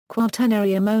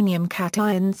Quaternary ammonium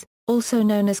cations, also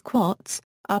known as quats,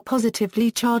 are positively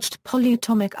charged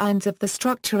polyatomic ions of the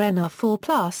structure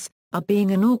Nr4+, are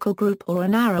being an alkyl group or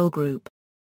an aryl group.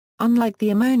 Unlike the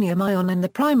ammonium ion and the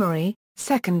primary,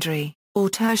 secondary, or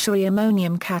tertiary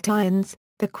ammonium cations,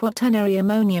 the quaternary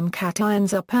ammonium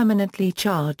cations are permanently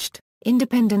charged,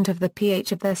 independent of the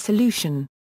pH of their solution.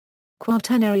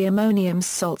 Quaternary ammonium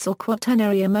salts or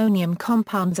quaternary ammonium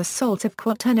compounds are salts of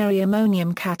quaternary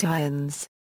ammonium cations.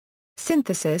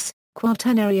 Synthesis: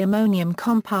 quaternary ammonium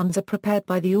compounds are prepared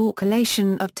by the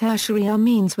alkylation of tertiary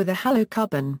amines with a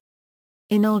halocarbon.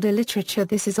 In older literature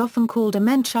this is often called a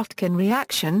Menschaften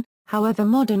reaction, however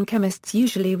modern chemists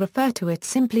usually refer to it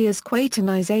simply as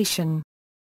quaternization.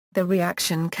 The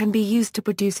reaction can be used to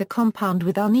produce a compound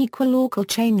with unequal alkyl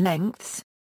chain lengths.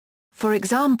 For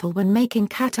example, when making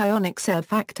cationic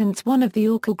surfactants, one of the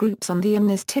alkyl groups on the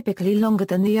amine is typically longer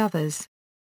than the others.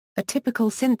 A typical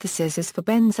synthesis is for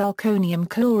benzalkonium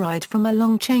chloride from a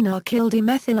long-chain alkyl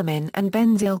dimethylamine and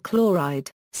benzyl chloride,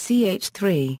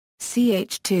 CH3,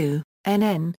 CH2,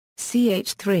 NN,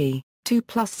 CH3, 2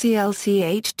 plus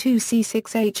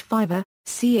ClCH2C6H5,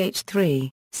 CH3,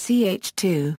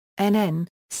 CH2, NN,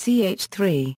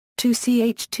 CH3,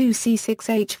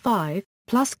 2CH2C6H5,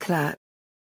 plus Cl.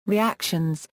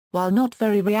 Reactions: while not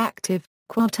very reactive,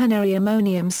 quaternary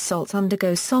ammonium salts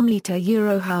undergo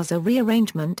Somlita-Eurohauser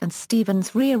rearrangement and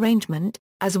Stevens rearrangement,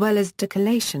 as well as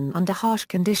decalation under harsh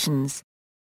conditions.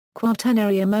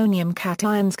 Quaternary ammonium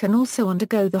cations can also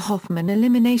undergo the Hofmann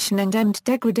elimination and EMT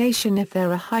degradation if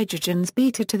there are hydrogens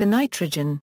beta to the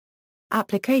nitrogen.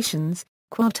 Applications: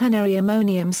 quaternary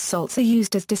ammonium salts are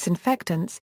used as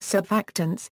disinfectants,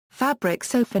 surfactants, fabric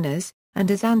softeners, and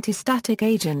as antistatic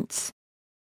agents.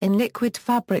 In liquid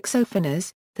fabric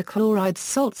softeners, the chloride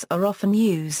salts are often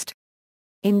used.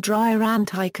 In dryer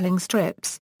anti-killing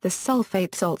strips, the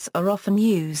sulfate salts are often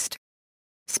used.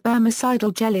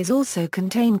 Spermicidal jellies also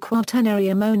contain quaternary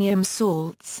ammonium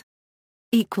salts.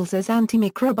 As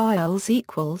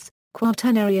antimicrobials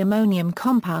quaternary ammonium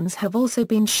compounds have also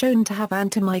been shown to have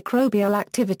antimicrobial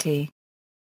activity.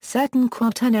 Certain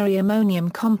quaternary ammonium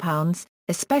compounds,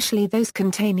 especially those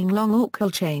containing long alkyl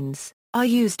chains, are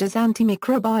used as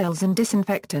antimicrobials and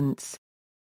disinfectants.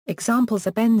 Examples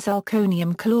are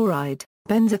benzalkonium chloride,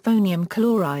 benzethonium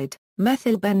chloride,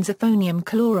 methylbenzethonium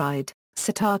chloride,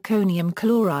 cetaconium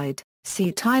chloride,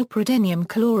 cetylpridinium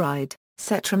chloride,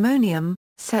 cetramonium,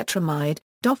 cetramide,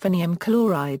 dophonium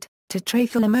chloride,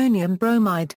 tetrathylammonium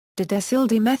bromide,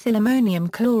 dodecyldimethylammonium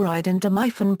chloride and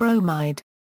dimethyl bromide.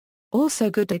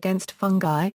 Also good against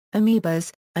fungi,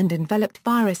 amoebas, and enveloped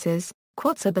viruses,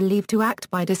 quats are believed to act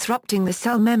by disrupting the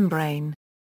cell membrane.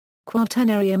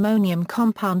 Quaternary ammonium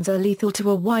compounds are lethal to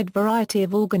a wide variety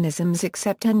of organisms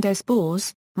except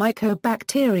endospores,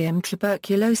 Mycobacterium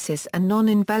tuberculosis and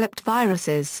non-enveloped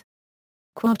viruses.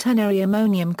 Quaternary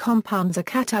ammonium compounds are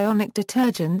cationic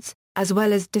detergents, as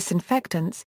well as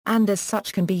disinfectants, and as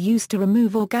such can be used to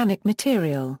remove organic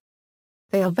material.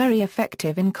 They are very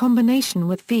effective in combination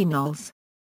with phenols.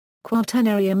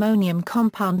 Quaternary ammonium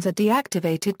compounds are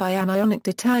deactivated by anionic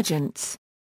detergents.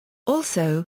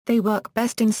 Also, they work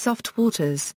best in soft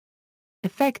waters.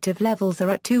 Effective levels are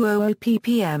at 200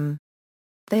 ppm.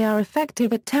 They are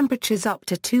effective at temperatures up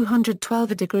to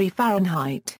 212 degrees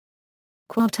Fahrenheit.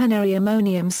 Quaternary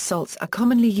ammonium salts are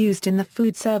commonly used in the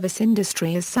food service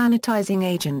industry as sanitizing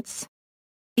agents.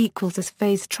 As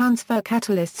phase transfer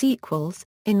catalysts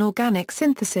in organic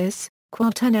synthesis,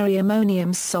 quaternary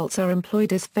ammonium salts are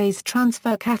employed as phase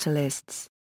transfer catalysts.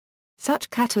 Such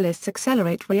catalysts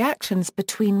accelerate reactions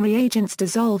between reagents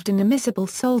dissolved in immiscible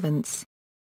solvents.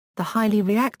 The highly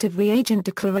reactive reagent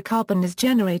dichlorocarbon is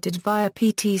generated via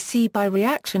PTC by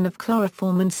reaction of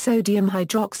chloroform and sodium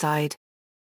hydroxide.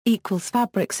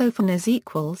 Fabric softeners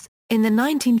in the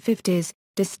 1950s,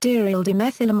 disteryl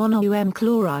dimethylammonium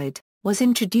chloride was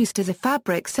introduced as a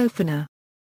fabric softener.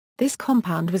 This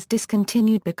compound was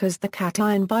discontinued because the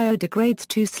cation biodegrades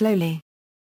too slowly.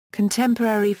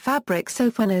 Contemporary fabric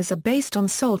softeners are based on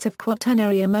salts of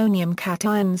quaternary ammonium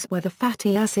cations where the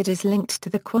fatty acid is linked to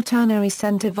the quaternary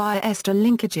center via ester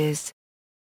linkages.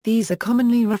 These are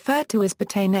commonly referred to as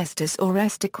butane esters or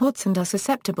ester quats and are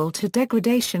susceptible to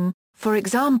degradation, for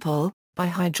example, by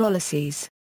hydrolyses.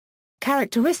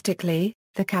 Characteristically,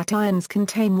 the cations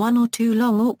contain one or two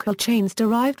long alkyl chains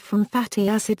derived from fatty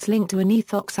acids linked to an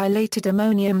ethoxylated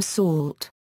ammonium salt.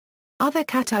 Other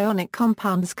cationic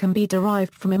compounds can be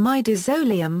derived from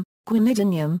imidazolium,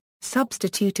 guanidinium,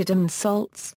 substituted amine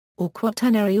salts, or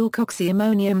quaternary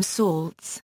alkoxyammonium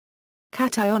salts.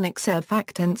 Cationic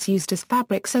surfactants used as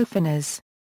fabric softeners.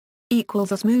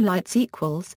 Osmolytes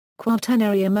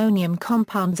Quaternary ammonium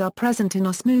compounds are present in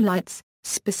osmolytes,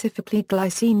 specifically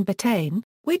glycine betaine,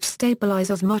 which stabilize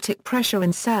osmotic pressure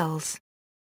in cells.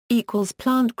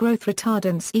 Plant growth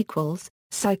retardants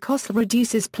Psychosyl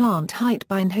reduces plant height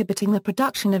by inhibiting the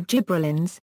production of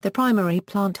gibberellins, the primary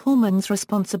plant hormones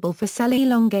responsible for cell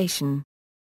elongation.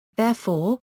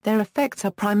 Therefore, their effects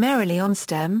are primarily on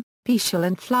stem, petiole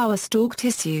and flower stalk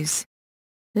tissues.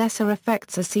 Lesser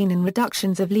effects are seen in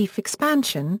reductions of leaf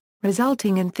expansion,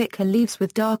 resulting in thicker leaves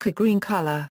with darker green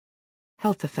color.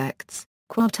 Health effects.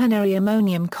 Quaternary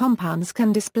ammonium compounds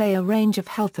can display a range of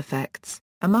health effects,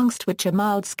 amongst which are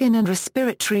mild skin and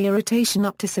respiratory irritation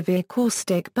up to severe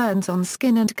caustic burns on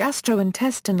skin and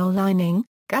gastrointestinal lining,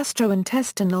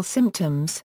 gastrointestinal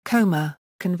symptoms, coma,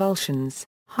 convulsions,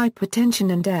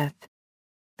 hypertension and death.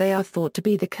 They are thought to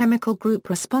be the chemical group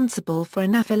responsible for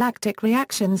anaphylactic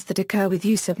reactions that occur with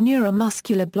use of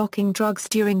neuromuscular blocking drugs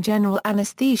during general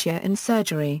anesthesia and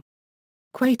surgery.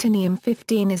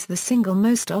 Quaternium-15 is the single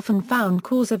most often found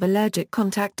cause of allergic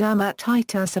contact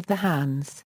dermatitis of the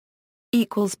hands.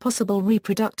 Possible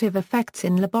reproductive effects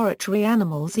in laboratory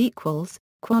animals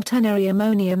Quaternary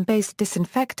ammonium-based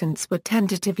disinfectants were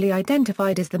tentatively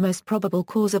identified as the most probable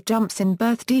cause of jumps in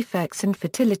birth defects and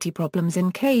fertility problems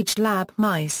in caged lab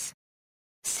mice.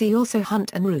 See also Hunt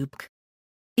and Rubke.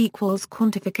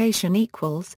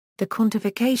 Quantification The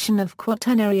quantification of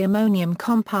quaternary ammonium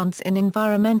compounds in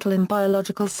environmental and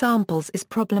biological samples is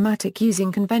problematic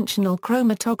using conventional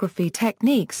chromatography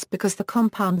techniques because the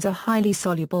compounds are highly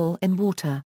soluble in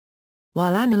water.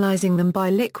 While analyzing them by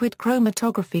liquid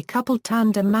chromatography coupled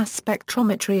tandem mass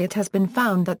spectrometry, it has been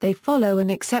found that they follow an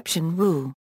exception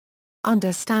rule.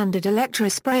 Under standard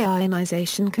electrospray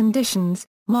ionization conditions,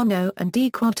 mono and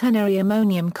di-quaternary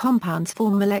ammonium compounds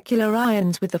form molecular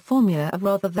ions with the formula of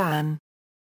rather than.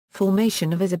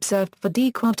 Formation of is observed for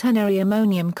di-quaternary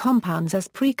ammonium compounds as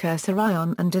precursor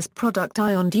ion and as product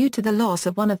ion due to the loss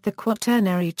of one of the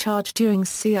quaternary charge during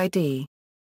CID.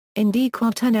 In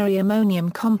di-quaternary ammonium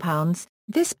compounds,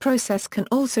 this process can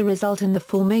also result in the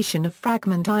formation of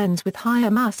fragment ions with higher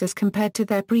mass as compared to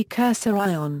their precursor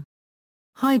ion.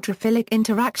 Hydrophilic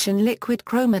interaction liquid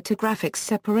chromatographic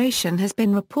separation has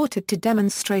been reported to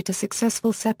demonstrate a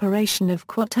successful separation of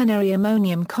quaternary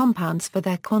ammonium compounds for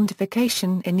their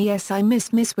quantification in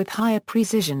ESI-MIS with higher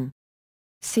precision.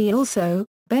 See also,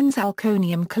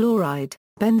 benzalkonium chloride,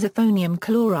 benzophonium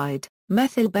chloride,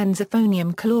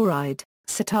 methylbenzophonium chloride,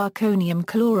 cetaconium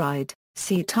chloride,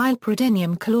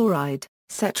 cetylpridinium chloride,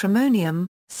 cetramonium,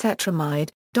 cetramide,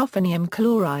 dophonium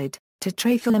chloride,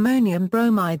 tetrathylammonium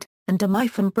bromide, and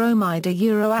dimethyl bromide are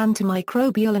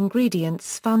antimicrobial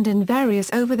ingredients found in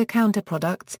various over-the-counter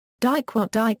products.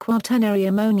 Diquaternary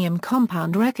ammonium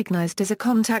compound recognized as a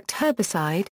contact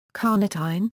herbicide,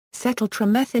 carnitine,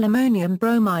 cetyltramethylammonium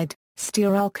bromide,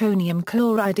 stearalconium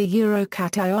chloride are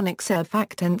cationic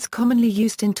surfactants commonly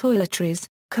used in toiletries,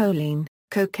 choline,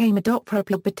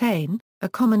 cocamidopropylbutane, a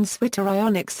common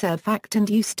zwitterionic surfactant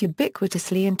used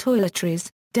ubiquitously in toiletries,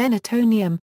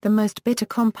 denatonium, the most bitter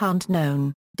compound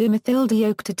known,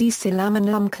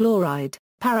 dimethyldeoctadicylaminum chloride,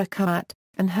 paraquat,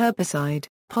 and herbicide,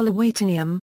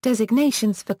 polyatomic,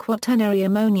 designations for quaternary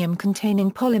ammonium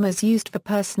containing polymers used for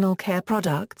personal care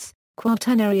products,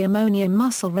 quaternary ammonium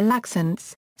muscle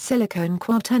relaxants, silicone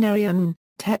quaternary and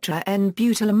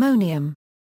tetra-N-butylammonium.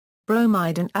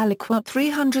 Bromide and aliquot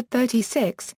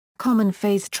 336, common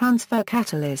phase transfer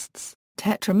catalysts,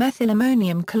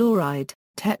 tetramethylammonium chloride,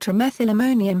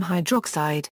 tetramethylammonium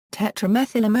hydroxide,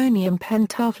 tetramethylammonium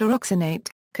pentafluoroxenate,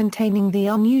 containing the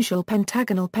unusual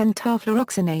pentagonal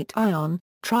pentafluoroxenate ion,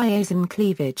 triazine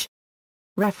cleavage.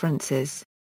 References.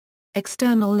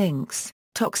 External links,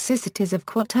 Toxicities of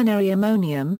Quaternary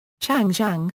Ammonium, Chang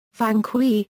Zhang, Fang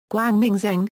Kui, Guangming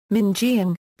Zheng, Min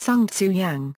Jiang, Tsungtsu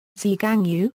Yang, Zigang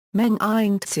Yu, Meng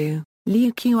Aing Tsu,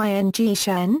 Liu Qing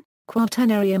Shen,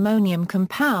 Quaternary Ammonium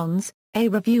Compounds, A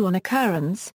Review on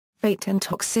Occurrence, Fate and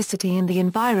Toxicity in the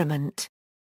Environment.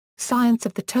 Science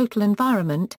of the Total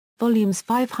Environment, Volumes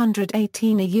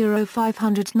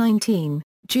 518-519,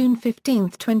 June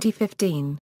 15,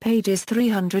 2015, pages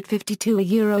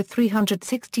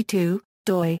 352-362,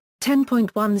 doi,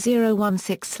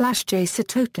 10.1016/J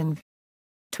Satotan.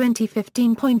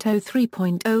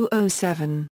 2015.03.007.